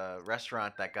the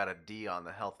restaurant that got a D on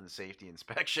the health and safety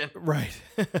inspection. Right.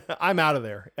 I'm out of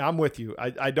there. I'm with you.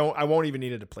 I won't even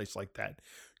eat at a place like that.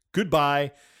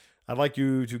 Goodbye. I'd like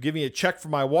you to give me a check for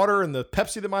my water and the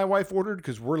Pepsi that my wife ordered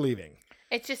because we're leaving.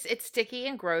 It's sticky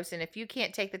and gross, and if you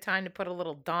can't take the time to put a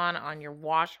little Dawn on your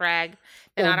wash rag,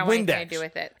 then Or I don't want anything Windex. to do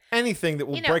with it. Anything that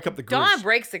will You know, break up the grease. Dawn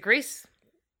breaks the grease,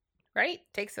 right?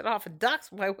 Takes it off of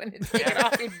ducks. Why wouldn't it take it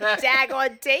off your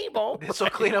daggone table? This will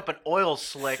clean up an oil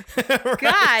slick.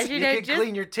 Gosh, you You know, can just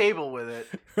clean your table with it.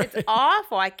 it's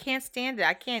awful. I can't stand it.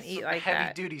 I can't eat Some like heavy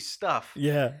that. duty stuff.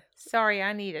 Yeah. Sorry,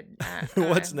 I need it.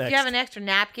 What's Do you have next? an extra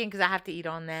napkin? Because I have to eat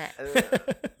on that.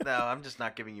 No, I'm just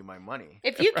not giving you my money.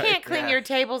 If you Right. can't clean Yeah. your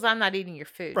tables, I'm not eating your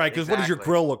food. Right, because what does your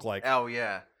Exactly. grill look like? Oh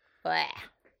yeah. Blah.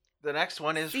 The next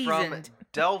one is Seasoned. from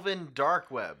Delvin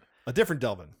Darkweb. A different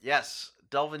Delvin. Yes,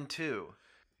 Delvin 2.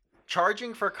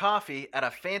 Charging for coffee at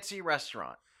a fancy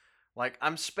restaurant. Like,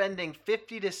 I'm spending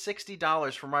 $50 to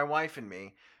 $60 for my wife and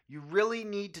me. You really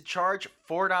need to charge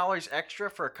 $4 extra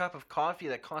for a cup of coffee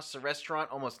that costs a restaurant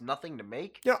almost nothing to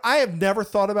make? You know, I have never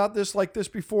thought about this like this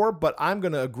before, but I'm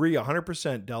going to agree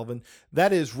 100%, Delvin.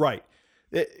 That is right.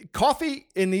 Coffee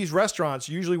in these restaurants,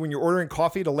 usually when you're ordering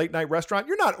coffee at a late night restaurant,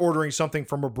 you're not ordering something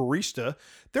from a barista.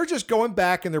 They're just going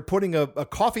back and they're putting a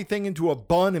coffee thing into a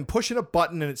bun and pushing a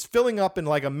button and it's filling up in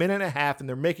like a minute and a half and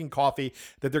they're making coffee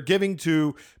that they're giving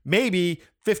to maybe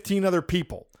 15 other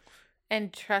people.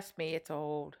 And trust me, it's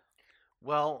old.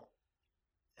 Well,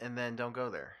 and then don't go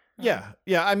there. Yeah.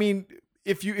 Yeah. I mean,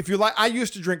 if you like, I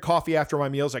used to drink coffee after my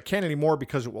meals. I can't anymore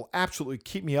because it will absolutely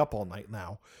keep me up all night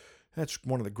now. That's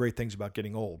one of the great things about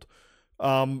getting old.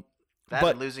 That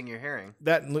But- and losing your hearing.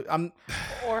 I'm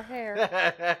Or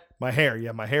hair. my hair.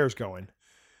 Yeah, my hair's going.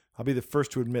 I'll be the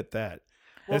first to admit that.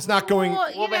 And it's not going Well,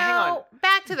 Well, you but hang on. know,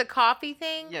 back to the coffee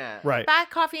thing. Yeah. right. Back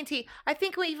coffee and tea. I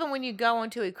think even when you go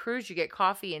onto a cruise, you get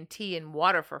coffee and tea and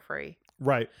water for free.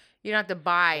 Right. You don't have to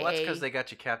buy Well, that's a. because they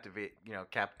got you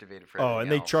captivated for Oh, everything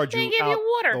and they else. charge They you give you out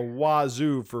water. the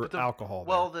wazoo for But the- alcohol.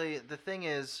 Well, there. the thing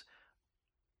is,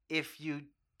 if you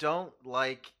don't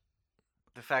like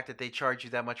the fact that they charge you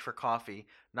that much for coffee,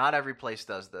 not every place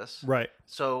does this. right.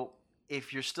 So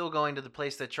if you're still going to the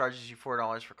place that charges you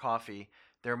 $4 for coffee,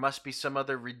 there must be some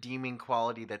other redeeming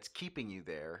quality that's keeping you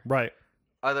there. Right.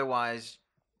 Otherwise,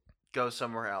 go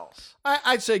somewhere else.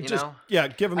 I'd say You just know?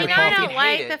 give them I the mean, I coffee. don't hate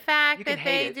like it. the fact You can that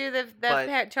they hate do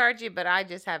but- charge you, but I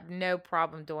just have no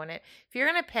problem doing it. If you're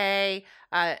gonna pay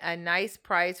a nice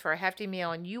price for a hefty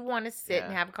meal and you want to sit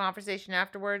and Yeah. have a conversation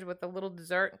afterwards with a little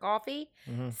dessert and coffee,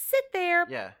 Mhm. sit there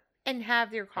Yeah, and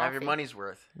have your coffee. have your money's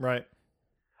worth. Right.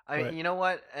 I mean, Right. you know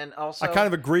what? And also, I kind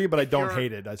of agree, but I if don't you're-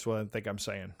 hate it. That's what I think I'm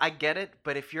saying. I get it,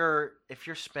 but if you're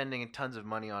spending tons of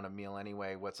money on a meal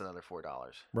anyway, what's another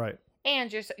 $4? Right.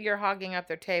 And you're hogging up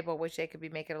their table, which they could be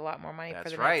making a lot more money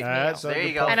That's for the right. next That's meal. a There good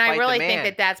you go. point. And I Fight the really think man.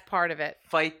 that that's part of it.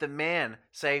 Fight the man.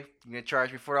 Say, you're gonna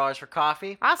charge me $4 for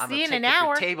coffee. I'll I'm see gonna you in take an up your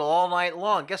hour. Table all night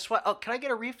long. Guess what? Oh, can I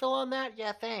get a refill on that?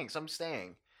 Yeah, thanks. I'm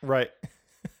staying. Right.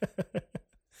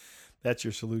 That's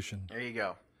your solution. There you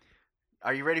go.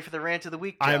 Are you ready for the rant of the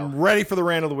week, Joe? I'm ready for the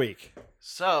rant of the week.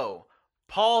 So,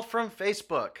 Paul from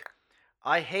Facebook.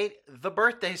 I hate the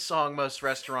birthday song most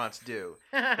restaurants do.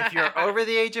 If you're over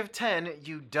the age of 10,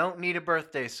 you don't need a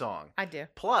birthday song. I do.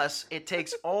 Plus, it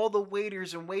takes all the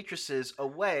waiters and waitresses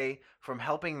away from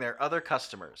helping their other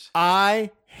customers.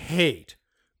 I hate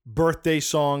birthday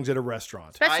songs at a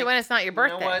restaurant. Especially I- when it's not your you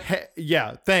know birthday. what?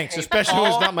 Yeah, thanks. Hey, Especially when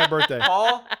it's Paul. not my birthday.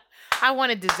 Paul, I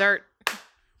want a dessert.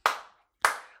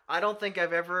 I don't think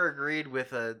I've ever agreed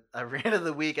with a rant of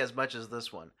the week as much as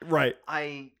this one. Right.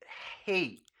 I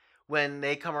hate when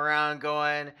they come around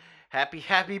going,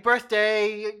 happy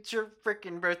birthday, it's your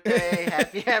freaking birthday,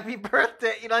 happy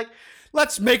birthday. You're like,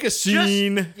 Let's make a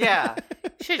scene. yeah,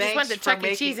 Should just went to Thanks for Chuck E.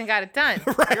 making- Cheese and got it done.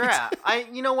 Right. yeah.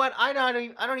 You know what? I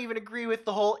don't even agree with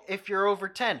the whole if you're over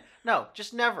 10. No,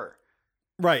 just never.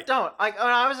 Right. Don't. Like when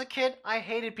I was a kid, I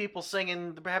hated people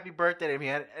singing the happy birthday to me.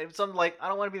 And it was something like, I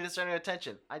don't want to be the center of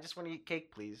attention. I just want to eat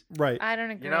cake, please. Right. I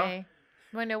don't agree. You know?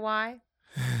 Want to know why?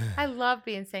 I love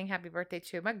being saying happy birthday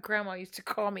too. My grandma used to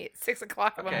call me at 6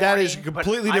 o'clock in the Okay. That morning. is a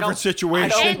completely I don't- different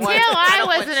situation. I Until don't want- I I don't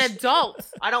was want- an adult.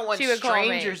 I don't want She would call me.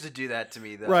 strangers to do that to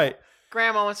me, though. Right.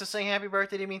 Grandma wants to sing happy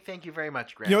birthday to me. Thank you very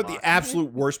much, Grandma. You know what the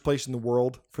absolute worst place in the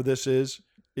world for this is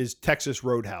Texas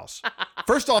Roadhouse.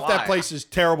 First off, that Why? place is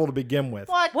terrible to begin with.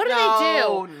 What? What do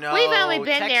No, they do? No. We've only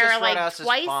been Texas there like Roadhouse is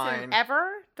twice fine. and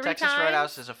ever, 3 Texas times.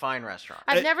 Roadhouse is a fine restaurant.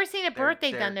 I've never seen a they're-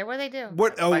 birthday they're- done there. What do they do?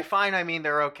 What? Oh, By fine, I mean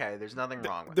they're okay. There's nothing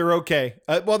wrong with it. they're okay.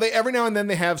 Well, they every now and then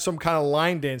they have some kind of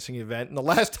line dancing event. And the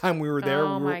last time we were there,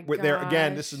 Oh my we're there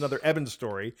again. This is gosh. another Evan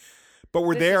story, but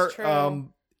we're This there. is true.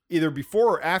 either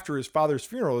before or after his father's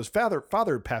funeral. His father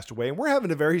had passed away, and we're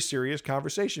having a very serious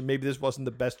conversation. Maybe this wasn't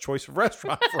the best choice of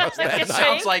restaurant for us that It night.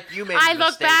 sounds like you made. I a look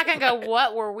mistake. back and go,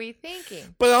 what were we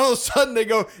thinking? But all of a sudden they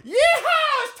go, "Yeehaw!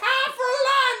 It's time for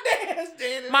a line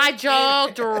dance." My jaw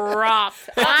dropped.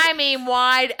 I mean,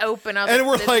 wide open. I was And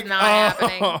we're this like, is not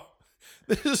happening.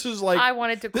 This is like I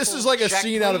wanted to. this cool. is like a Check,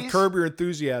 scene out of please. Curb Your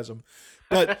Enthusiasm.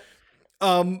 But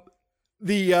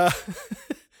the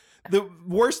the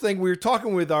worst thing, we were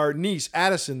talking with our niece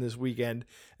Addison this weekend,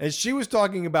 and she was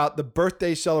talking about the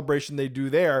birthday celebration they do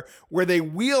there, where they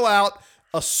wheel out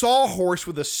a sawhorse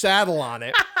with a saddle on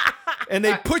it, and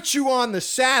they put you on the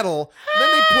saddle, and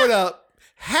then they put a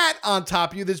hat on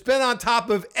top of you that's been on top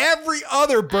of every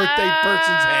other birthday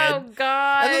person's head. Oh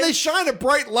God! And then they shine a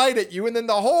bright light at you, and then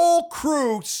the whole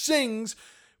crew sings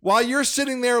while you're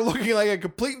sitting there looking like a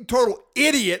complete and total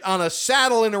idiot on a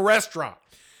saddle in a restaurant.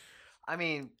 I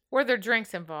mean, Were there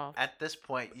drinks involved? at this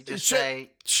point, you just Sh-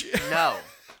 say, sh- "No,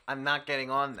 I'm not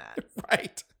getting on that."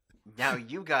 Right. Now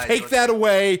you guys Take look- that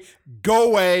away. Go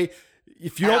away.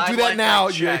 If you And don't I'd do that like now,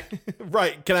 my check.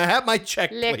 right. Can I have my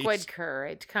check, Liquid please?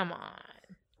 courage. Come on.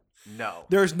 No.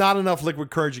 There's not enough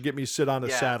liquid courage to get me to sit on a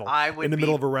Yeah, saddle I would in the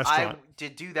middle of a restaurant. To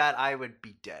do that, I would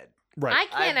be dead. Right. I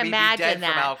can't I'd be dead imagine from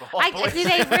that. alcohol Do poisoning.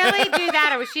 they really do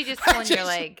that, or was she just I pulling your just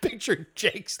leg? picture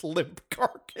Jake's limp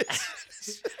carcass.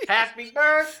 Happy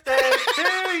birthday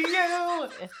to you.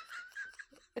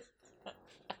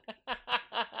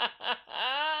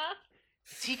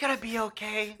 Is he gonna be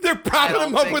okay? They're propping don't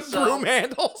him up think with so. broom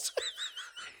handles.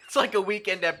 It's like a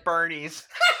weekend at Bernie's.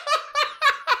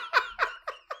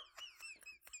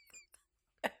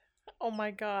 Oh my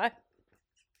God.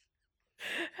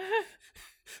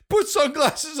 Put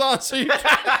sunglasses on so you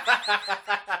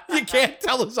you can't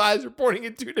tell his eyes are pointing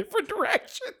in two different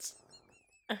directions.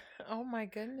 Oh my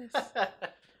goodness.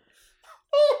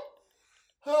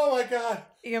 Oh my God.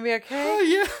 You gonna be okay? Oh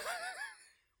yeah.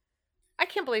 I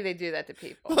can't believe they do that to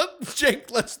people. Jake,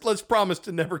 let's promise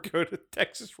to never go to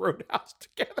Texas Roadhouse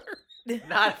together.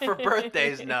 Not for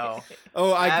birthdays, no.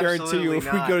 Oh, I guarantee you, Absolutely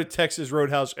if we not. go to Texas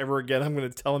Roadhouse ever again, I'm going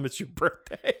to tell him it's your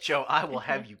birthday. Joe, I will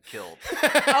have you killed.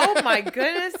 Oh my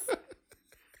goodness.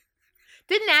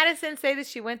 Didn't Addison say that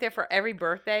she went there for every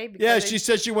birthday? Because Yeah, they- she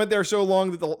said she went there so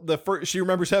long that the first she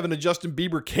remembers having a Justin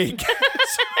Bieber cake.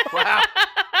 Wow.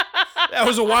 That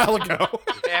was a while ago.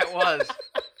 Yeah, it was.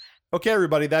 Okay,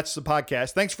 everybody, that's the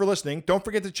podcast. Thanks for listening. Don't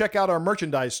forget to check out our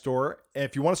merchandise store. And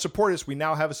if you want to support us, we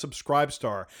now have a Subscribe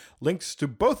Star. Links to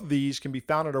both of these can be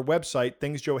found at our website,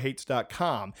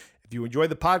 thingsjoehates.com. If you enjoy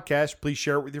the podcast, please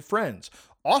share it with your friends.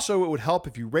 Also, it would help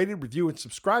if you rated, review, and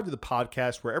subscribe to the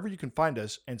podcast wherever you can find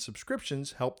us, and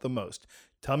subscriptions help the most.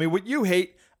 Tell me what you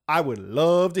hate. I would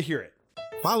love to hear it.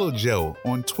 Follow Joe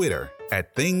on Twitter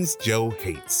at Things Joe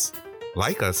Hates.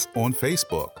 Like us on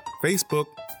Facebook,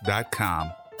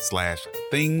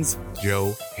 facebook.com/Things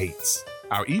Joe Hates.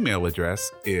 Our email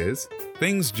address is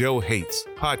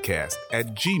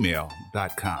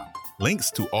thingsjoehatespodcast@gmail.com.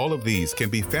 Links to all of these can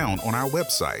be found on our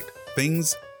website,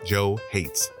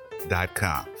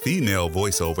 thingsjoehates.com. Female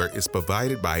voiceover is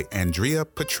provided by Andrea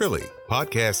Petrilli.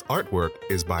 Podcast artwork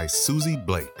is by Susie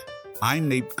Blake. I'm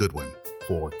Nate Goodwin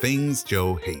for Things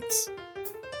Joe Hates.